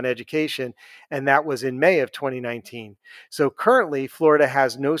Committee on Education, and that was in May of 2019. So currently, Florida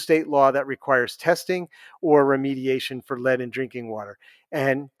has no state law that requires testing or remediation for lead in drinking water.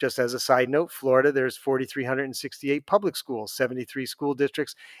 And just as a side note, Florida, there's 4,368 public schools, 73 school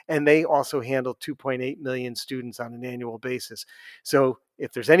districts, and they also handle 2.8 million students on an annual basis. So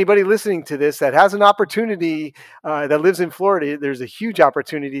if there's anybody listening to this that has an opportunity that lives in Florida, there's a huge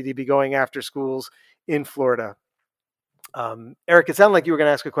opportunity to be going after schools in Florida. Eric, it sounded like you were going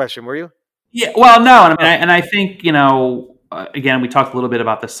to ask a question, were you? Yeah, well, no, and I think again, we talked a little bit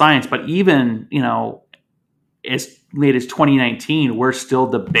about the science, but even as late as 2019, we're still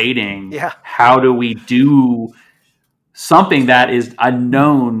debating how do we do something that is a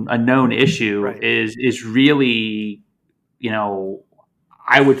known issue. Right. is really,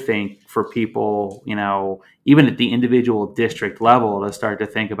 I would think for people, even at the individual district level, to start to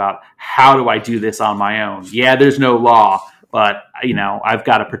think about how do I do this on my own? Yeah, there's no law, but I've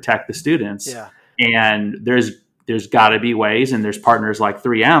got to protect the students. Yeah. And there's got to be ways, and there's partners like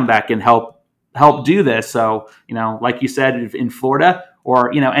 3M that can help do this. So, like you said, in Florida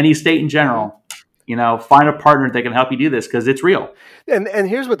or, any state in general, find a partner that can help you do this because it's real. And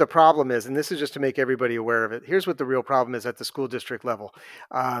here's what the problem is, and this is just to make everybody aware of it. Here's what the real problem is at the school district level.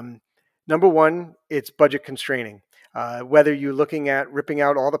 Number one, it's budget constraining. Whether you're looking at ripping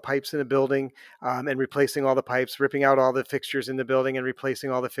out all the pipes in a building and replacing all the pipes, ripping out all the fixtures in the building and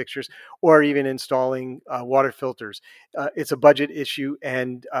replacing all the fixtures, or even installing water filters. It's a budget issue.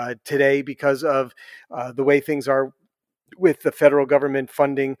 And today, because of the way things are with the federal government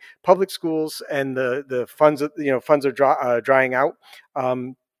funding public schools and the funds, funds are drying out.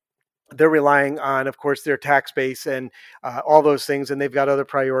 They're relying on, of course, their tax base and all those things, and they've got other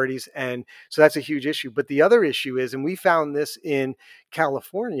priorities. And so that's a huge issue. But the other issue is, and we found this in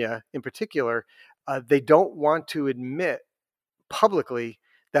California in particular, they don't want to admit publicly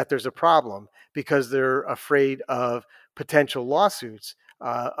that there's a problem because they're afraid of potential lawsuits,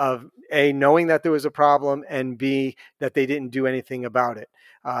 of A, knowing that there was a problem, and B, that they didn't do anything about it.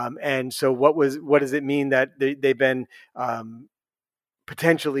 And so what does it mean that they've been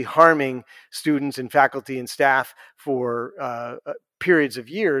potentially harming students and faculty and staff for periods of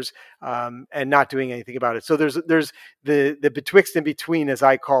years and not doing anything about it? So there's the betwixt and between, as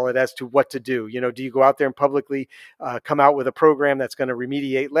I call it, as to what to do. Do you go out there and publicly come out with a program that's going to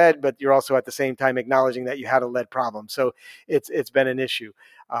remediate lead, but you're also at the same time acknowledging that you had a lead problem? So it's been an issue.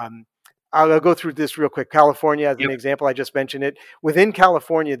 I'll go through this real quick. California, as an example, I just mentioned it. Within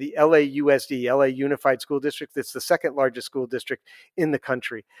California, the LAUSD, LA Unified School District, it's the second largest school district in the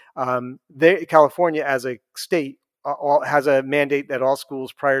country. California, as a state, has a mandate that all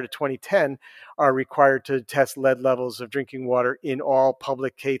schools prior to 2010 are required to test lead levels of drinking water in all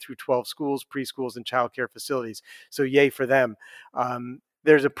public K through 12 schools, preschools, and childcare facilities. So yay for them.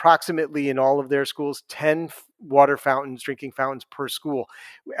 There's approximately in all of their schools 10 water fountains, drinking fountains per school.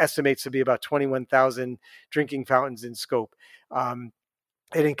 Estimates to be about 21,000 drinking fountains in scope. And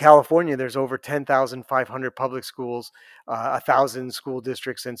in California, there's over 10,500 public schools, 1,000 school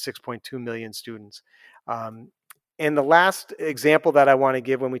districts, and 6.2 million students. And the last example that I want to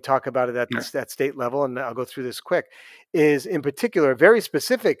give when we talk about it at state level, and I'll go through this quick, is in particular a very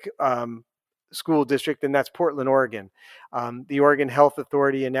specific school district, and that's Portland, Oregon. The Oregon Health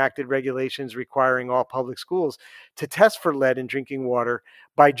Authority enacted regulations requiring all public schools to test for lead in drinking water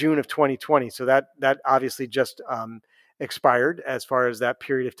by June of 2020. So that obviously just expired as far as that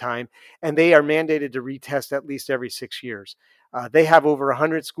period of time, and they are mandated to retest at least every 6 years. They have over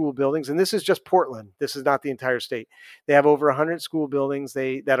 100 school buildings, and this is just Portland. This is not the entire state. They have over 100 school buildings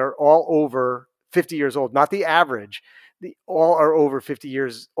that are all over 50 years old, not the average. All are over 50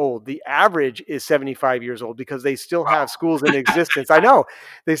 years old. The average is 75 years old because they still have schools in existence. I know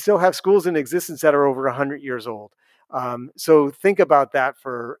they still have schools in existence that are over 100 years old. So think about that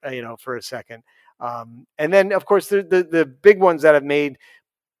for a second. And then, of course, the big ones that have made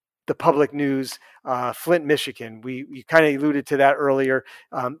the public news, Flint, Michigan. We kind of alluded to that earlier.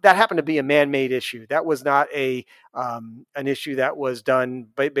 That happened to be a man-made issue. That was not an issue that was done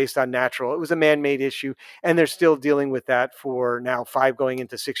based on natural. It was a man-made issue, and they're still dealing with that for now 5 going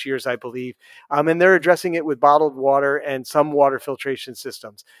into 6 years, I believe. And they're addressing it with bottled water and some water filtration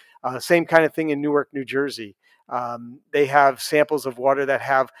systems. Same kind of thing in Newark, New Jersey. They have samples of water that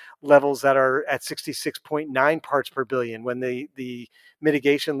have levels that are at 66.9 parts per billion when the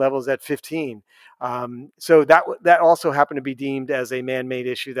mitigation level is at 15. So that also happened to be deemed as a man-made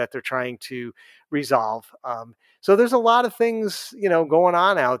issue that they're trying to resolve. So there's a lot of things, going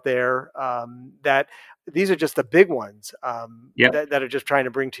on out there that these are just the big ones that are just trying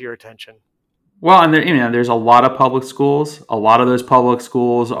to bring to your attention. Well, and there's a lot of public schools. A lot of those public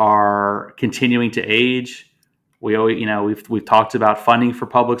schools are continuing to age. We always, we've talked about funding for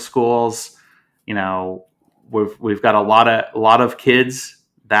public schools. You know, we've got a lot of kids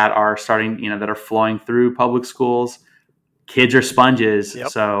that are starting, that are flowing through public schools. Kids are sponges, Yep.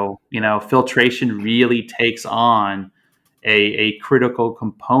 so filtration really takes on a critical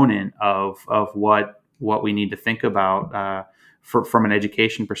component of what we need to think about from an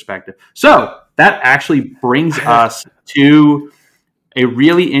education perspective. So that actually brings us to a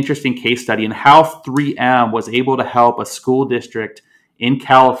really interesting case study in how 3M was able to help a school district in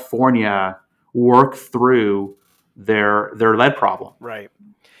California work through their lead problem. Right.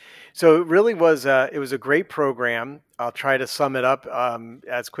 So it really was it was a great program. I'll try to sum it up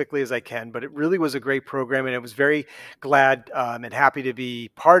as quickly as I can, but it really was a great program, and I was very glad and happy to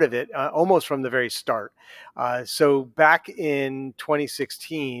be part of it almost from the very start. So back in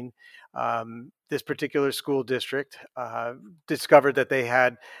 2016, this particular school district discovered that they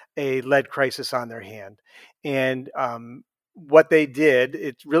had a lead crisis on their hand, and what they did,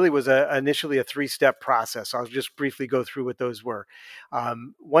 it really was initially a three-step process. I'll just briefly go through what those were.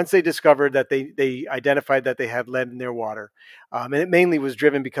 Once they discovered that they identified that they had lead in their water, and it mainly was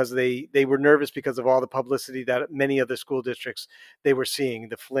driven because they were nervous because of all the publicity that many other school districts they were seeing,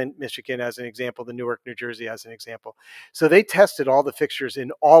 the Flint, Michigan as an example, the Newark, New Jersey as an example. So they tested all the fixtures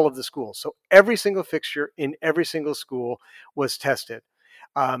in all of the schools. So every single fixture in every single school was tested.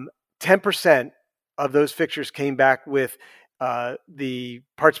 10% of those fixtures came back with the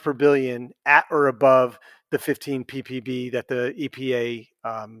parts per billion at or above the 15 ppb that the EPA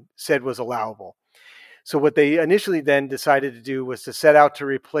said was allowable. So what they initially then decided to do was to set out to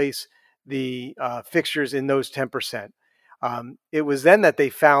replace the fixtures in those 10%. It was then that they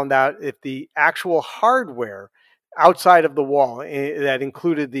found out if the actual hardware outside of the wall that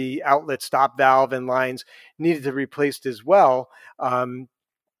included the outlet stop valve and lines needed to be replaced as well,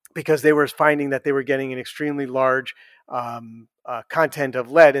 because they were finding that they were getting an extremely large content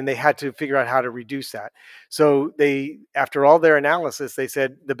of lead, and they had to figure out how to reduce that. So they, after all their analysis, they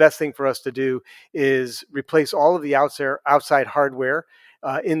said the best thing for us to do is replace all of the outside hardware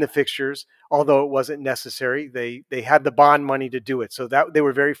in the fixtures, although it wasn't necessary. They had the bond money to do it, so that they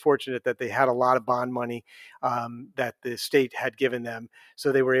were very fortunate that they had a lot of bond money that the state had given them,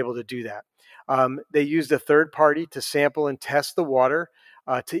 so they were able to do that. They used a third party to sample and test the water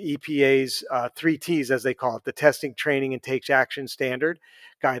to EPA's 3Ts, as they call it, the Testing, Training, and Take Action Standard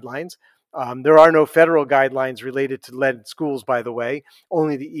guidelines. There are no federal guidelines related to lead in schools, by the way,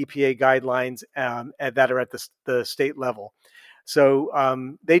 only the EPA guidelines that are at the state level.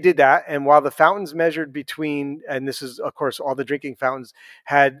 So they did that. And while the fountains measured between, and this is, of course, all the drinking fountains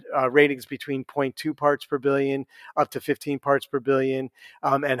had ratings between 0.2 parts per billion up to 15 parts per billion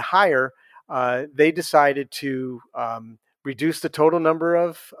and higher, they decided to reduce the total number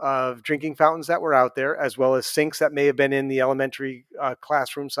of drinking fountains that were out there, as well as sinks that may have been in the elementary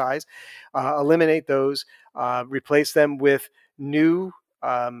classroom size, eliminate those, replace them with new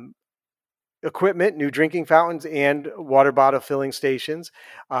equipment, new drinking fountains and water bottle filling stations,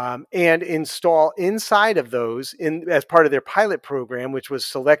 and install inside of those as part of their pilot program, which was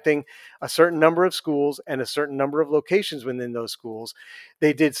selecting a certain number of schools and a certain number of locations within those schools.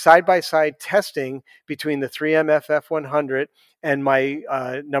 They did side-by-side testing between the 3M FF100 and my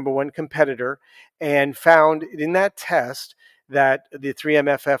number one competitor, and found in that test that the 3M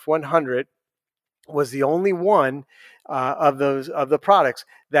FF100 was the only one of the products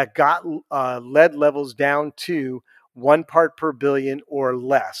that got lead levels down to 1 part per billion or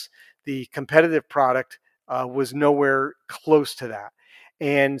less. The competitive product was nowhere close to that.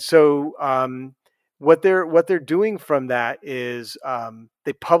 And so what they're doing from that is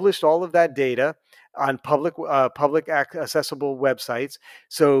they published all of that data on public accessible websites.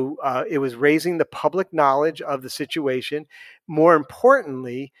 So it was raising the public knowledge of the situation. More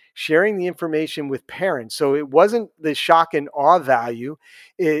importantly, sharing the information with parents. So it wasn't the shock and awe value.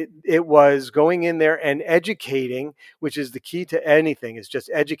 It was going in there and educating, which is the key to anything, is just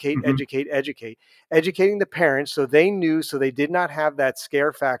educate, educating the parents so they knew, so they did not have that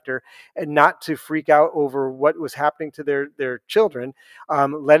scare factor and not to freak out over what was happening to their children,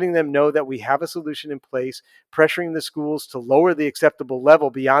 letting them know that we have a solution in place, pressuring the schools to lower the acceptable level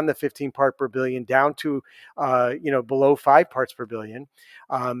beyond the 15 part per billion down to below 5 parts per billion.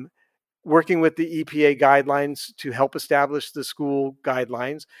 working with the EPA guidelines to help establish the school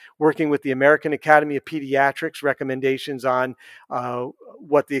guidelines, working with the American Academy of Pediatrics recommendations on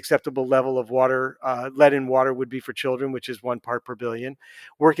what the acceptable level of water, lead in water would be for children, which is 1 part per billion,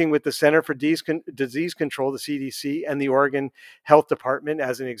 working with the Center for Disease Control, the CDC, and the Oregon Health Department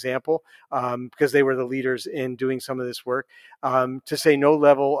as an example, because they were the leaders in doing some of this work, to say no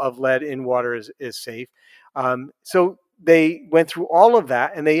level of lead in water is safe. So they went through all of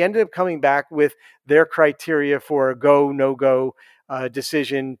that, and they ended up coming back with their criteria for a go, no-go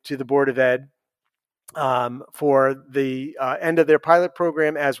decision to the Board of Ed for the end of their pilot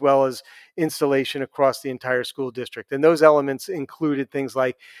program, as well as installation across the entire school district. And those elements included things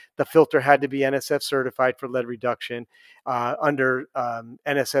like the filter had to be NSF certified for lead reduction under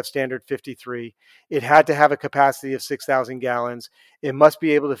NSF standard 53. It had to have a capacity of 6,000 gallons. It must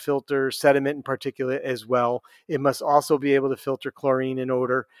be able to filter sediment and particulate as well. It must also be able to filter chlorine and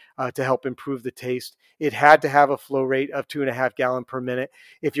odor to help improve the taste. It had to have a flow rate of 2.5 gallons per minute.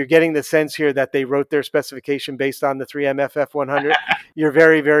 If you're getting the sense here that they wrote their specification based on the 3M FF100, you're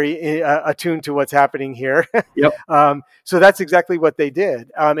very, very attuned to what's happening here. Yep. So that's exactly what they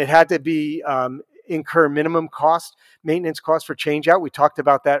did. It had to be incur minimum cost, maintenance cost for change out. We talked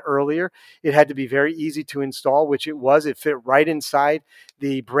about that earlier. It had to be very easy to install, which it was. It fit right inside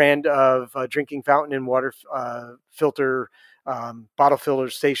the brand of drinking fountain and water filter bottle filler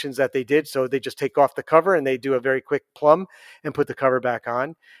stations that they did. So they just take off the cover and they do a very quick plumb and put the cover back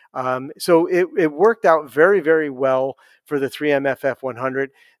on. So it worked out very, very well for the 3M FF100.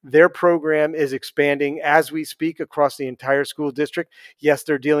 Their program is expanding as we speak across the entire school district. Yes,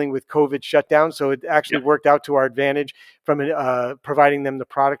 they're dealing with COVID shutdown, so it actually worked out to our advantage from providing them the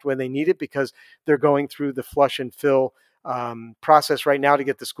product when they need it, because they're going through the flush and fill process right now to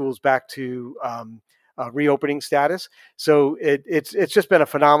get the schools back to reopening status. So it's just been a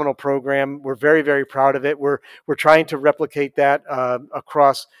phenomenal program. We're very, very proud of it. We're trying to replicate that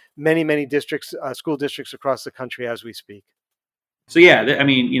across many districts, school districts across the country as we speak. So yeah, I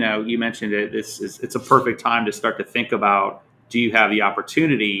mean, you mentioned it. It's a perfect time to start to think about: do you have the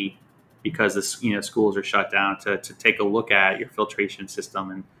opportunity, because schools are shut down, to take a look at your filtration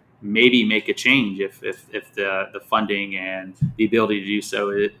system and maybe make a change if the funding and the ability to do so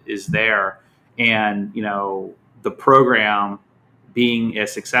is there. And the program being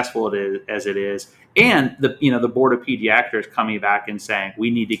as successful as it is, and the Board of Pediatrics coming back and saying we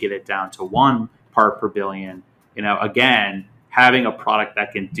need to get it down to 1 part per billion. Again, having a product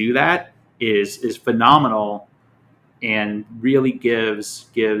that can do that is phenomenal, and really gives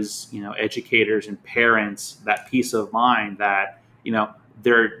educators and parents that peace of mind that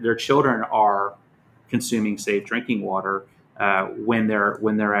their children are consuming safe drinking water when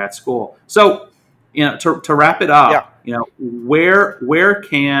they're at school. So, to wrap it up, where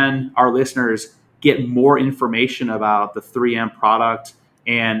can our listeners get more information about the 3M product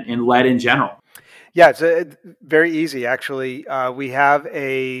and lead in general? Yeah, it's very easy, actually. We have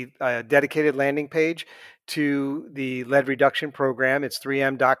a dedicated landing page to the lead reduction program. It's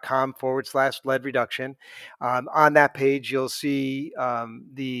 3m.com/lead reduction. On that page, you'll see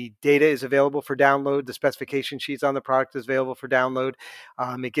the data is available for download. The specification sheets on the product is available for download.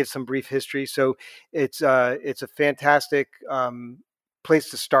 It gives some brief history. So it's a fantastic place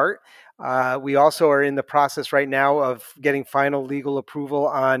to start. We also are in the process right now of getting final legal approval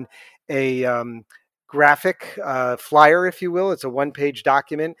on a graphic flyer, if you will. It's a 1-page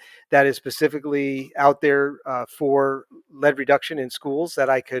document that is specifically out there for lead reduction in schools that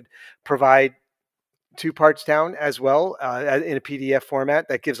I could provide to Partstown as well in a PDF format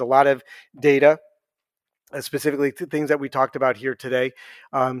that gives a lot of data, specifically to things that we talked about here today.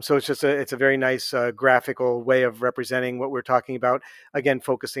 So it's a very nice graphical way of representing what we're talking about. Again,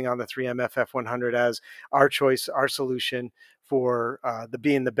 focusing on the 3M FF100 as our choice, our solution for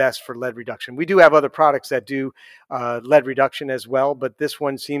being the best for lead reduction. We do have other products that do lead reduction as well, but this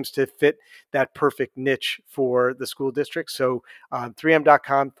one seems to fit that perfect niche for the school district. So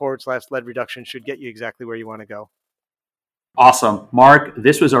 3m.com/lead reduction should get you exactly where you want to go. Awesome. Mark,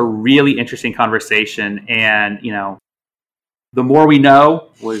 this was a really interesting conversation. And, the more we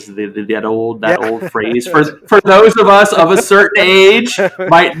know was that old phrase. For those of us of a certain age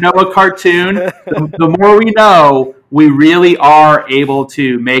might know a cartoon. The more we know, we really are able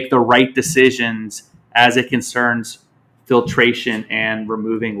to make the right decisions as it concerns filtration and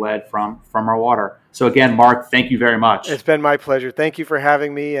removing lead from our water. So again, Mark, thank you very much. It's been my pleasure. Thank you for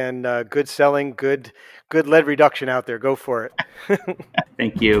having me, and good selling, good lead reduction out there. Go for it.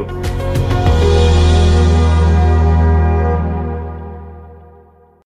 Thank you.